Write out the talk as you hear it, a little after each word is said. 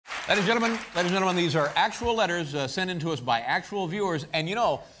Ladies and gentlemen, these are actual letters sent in to us by actual viewers. And you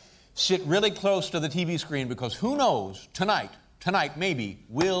know, sit really close to the TV screen because who knows, tonight maybe,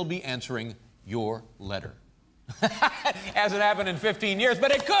 we'll be answering your letter. Hasn't happened in 15 years,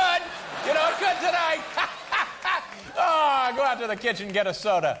 but it could. You know, it could tonight. Oh, go out to the kitchen, get a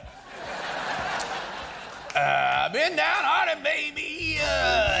soda. Been down on it, baby,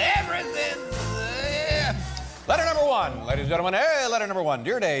 ever since. Letter number one, ladies and gentlemen. Hey, letter number one.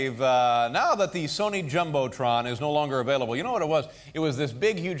 Dear Dave, now that the Sony Jumbotron is no longer available, you know what it was? It was this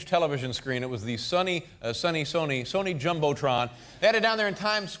big, huge television screen. It was the Sony Jumbotron. They had it down there in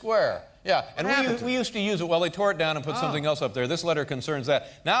Times Square. Yeah, and we used to use it. Well, they tore it down and put something else up there. This letter concerns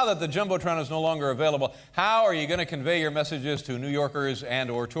that. Now that the Jumbotron is no longer available, how are you going to convey your messages to New Yorkers and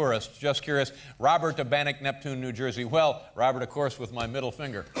or tourists? Just curious. Robert to Bannock, Neptune, New Jersey. Well, Robert, of course, with my middle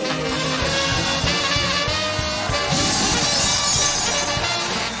finger.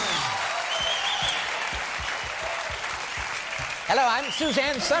 Hello, I'm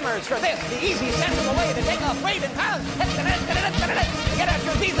Suzanne Summers for this, the easy, sensible way to take off weight and pounds. Get out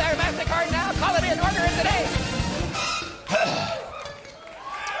your Visa or MasterCard now. Call it in, order it today.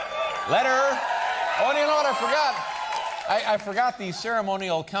 Letter. Oh, you know what I forgot? I forgot the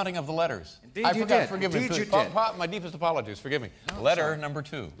ceremonial counting of the letters. Indeed I you forgot. did. Forgive Indeed me. you did. My deepest apologies. Forgive me. Oh, letter sorry. number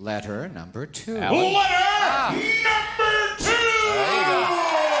two. Letter number two. Alan? Letter number two! There you go.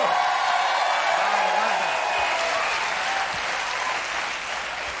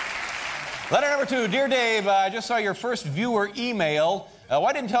 Letter number two, dear Dave, I just saw your first viewer email.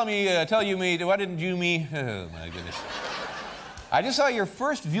 Why didn't you me? Oh my goodness. I just saw your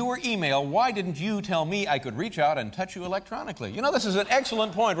first viewer email. Why didn't you tell me I could reach out and touch you electronically? You know, this is an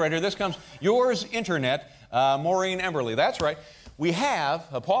excellent point right here. This comes yours, Internet, Maureen Emberley. That's right. We have,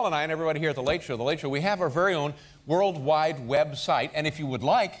 Paul and I and everybody here at The Late Show, we have our very own World Wide Web site. And if you would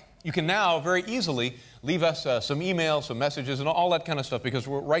like, you can now very easily leave us some emails, some messages, and all that kind of stuff because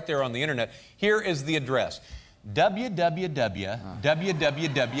we're right there on the internet. Here is the address. www.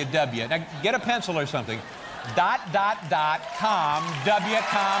 Now get a pencil or something. .com,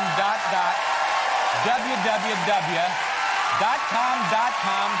 www.com,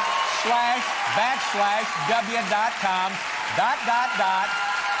 .com,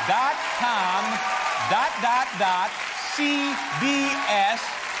 CBS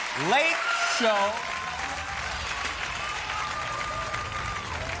Late Show.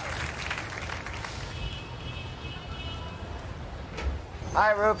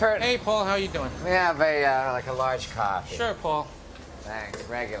 Hi, Rupert. Hey, Paul, how you doing? We have a large coffee. Sure, Paul. Thanks,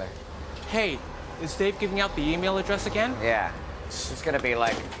 regular. Hey, is Dave giving out the email address again? Yeah, it's gonna be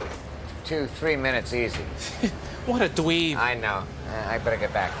like 2-3 minutes easy. What a dweeb. I know. I better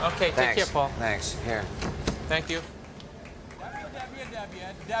get back. Okay, take care, Paul. Thanks. Here. Thank you.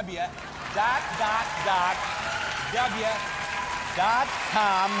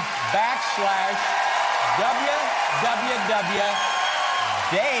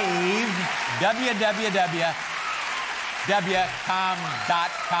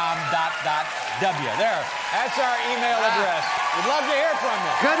 There. That's our email address. We'd love to hear from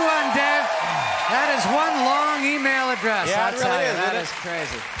you. Good one, Dave. That is one long email address. Yeah, I'll it tell really you, is, that isn't it? is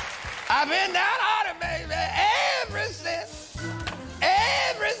crazy. I've been down on it, baby, ever since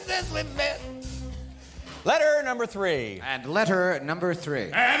we met. Letter number three. And letter number three.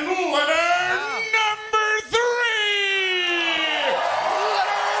 And letter number three!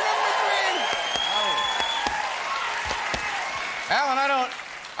 Alan, I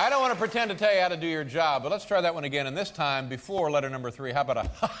don't want to pretend to tell you how to do your job, but let's try that one again. And this time, before letter number three, how about a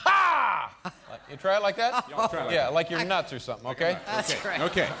ha-ha? You try it like that? Yeah, I'll try like that. like you're nuts or something, okay? That's Okay, great.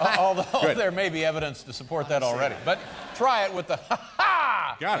 okay. Although there may be evidence to support that already. But try it with the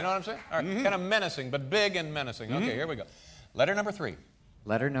ha-ha! Got it. You know what I'm saying? All right, kind of menacing, but big and menacing. Okay, here we go. Letter number three.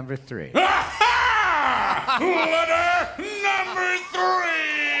 Letter number three. Ha-ha! Letter number three!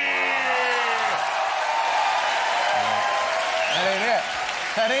 That ain't it.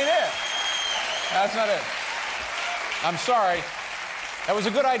 That ain't it. That's not it. I'm sorry. That was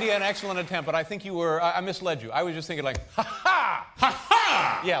a good idea, an excellent attempt, but I think you were, I misled you. I was just thinking like, ha-ha!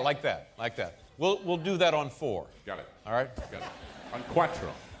 Ha-ha! Yeah, like that, like that. We'll do that on 4. Got it. All right? Got it. On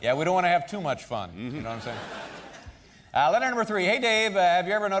Quattro. Yeah, we don't want to have too much fun. You know what I'm saying? Letter number 3. Hey, Dave, have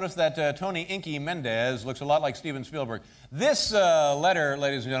you ever noticed that Tony Inky Mendez looks a lot like Steven Spielberg? This letter,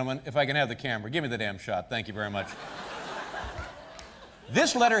 ladies and gentlemen, if I can have the camera, give me the damn shot. Thank you very much.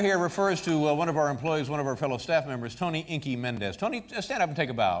 This letter here refers to one of our employees, one of our fellow staff members, Tony Inky Mendez. Tony, stand up and take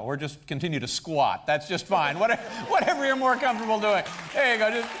a bow, or just continue to squat. That's just fine. Whatever you're more comfortable doing. There you go.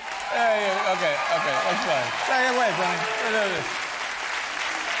 Just, there you go. Okay, that's fine. Take it away, Tony.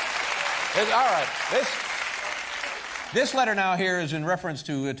 All right. This letter now here is in reference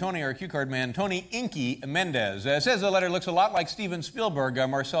to Tony, our cue card man, Tony Inky Mendez. It says the letter looks a lot like Steven Spielberg,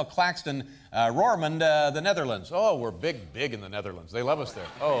 Marcel Claxton, Roermond, the Netherlands. Oh, we're big in the Netherlands. They love us there.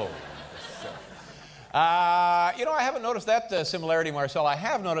 Oh. You know, I haven't noticed that similarity, Marcel. I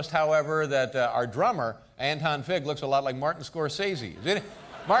have noticed, however, that our drummer, Anton Fig, looks a lot like Martin Scorsese. Does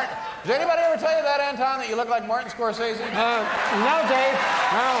anybody ever tell you that, Anton, that you look like Martin Scorsese? No, Dave.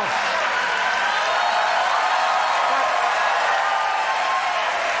 No.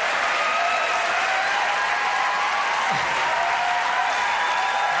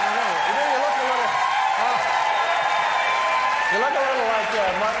 You look a little like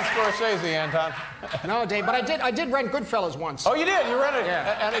Martin Scorsese, Anton. No, Dave, but I did rent Goodfellas once. Oh, you did? You rented it?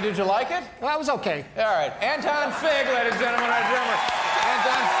 Yeah. And did you like it? Well, that was okay. All right. Anton Fig, ladies and gentlemen, our drummer.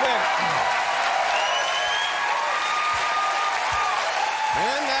 Anton Fig.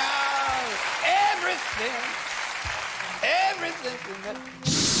 And now, everything.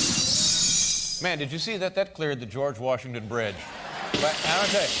 Man, did you see that? That cleared the George Washington Bridge. But I'll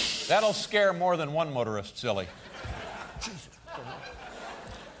tell you, that'll scare more than one motorist silly.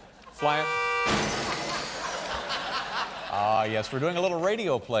 Fly it. Ah, yes, we're doing a little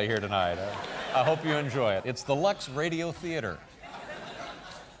radio play here tonight. I hope you enjoy it. It's the Lux Radio Theater.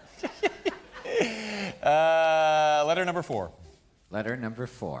 Letter number 4. Letter number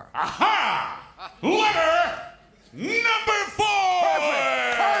 4. Aha! Letter number 4!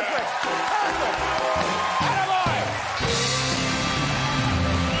 Perfect! Attaboy!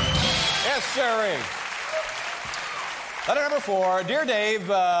 Yes, sirree. Letter number 4. Dear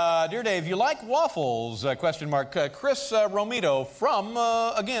Dave, you like waffles? Question mark. Chris Romito from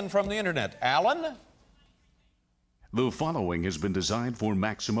the internet. Alan? The following has been designed for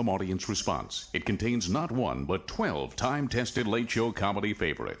maximum audience response. It contains not one, but 12 time-tested late show comedy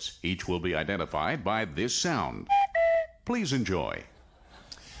favorites. Each will be identified by this sound. Please enjoy.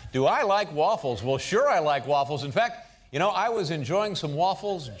 Do I like waffles? Well, sure I like waffles. In fact, you know, I was enjoying some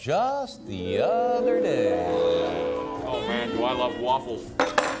waffles just the other day. Oh, man, do I love waffles.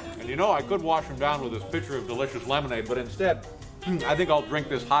 And you know, I could wash them down with this pitcher of delicious lemonade, but instead, I think I'll drink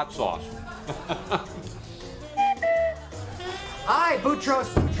this hot sauce. Hi,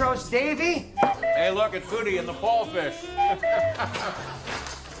 Boutros Davy. Hey, look, it's Hootie and the Paulfish.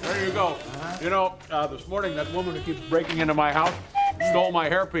 There you go. You know, this morning, that woman who keeps breaking into my house stole my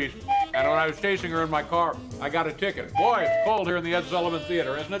hairpiece. And when I was chasing her in my car, I got a ticket. Boy, it's cold here in the Ed Sullivan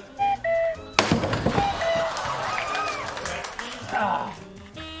Theater, isn't it?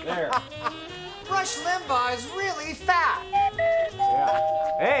 There. Rush Limbaugh is really fat. Yeah.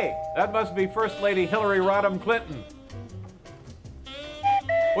 Hey, that must be First Lady Hillary Rodham Clinton.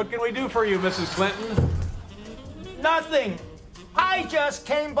 What can we do for you, Mrs. Clinton? Nothing. I just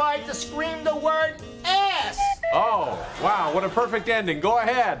came by to scream the word ass. Oh, wow, what a perfect ending. Go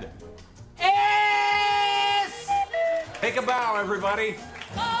ahead. Ass! Take a bow, everybody.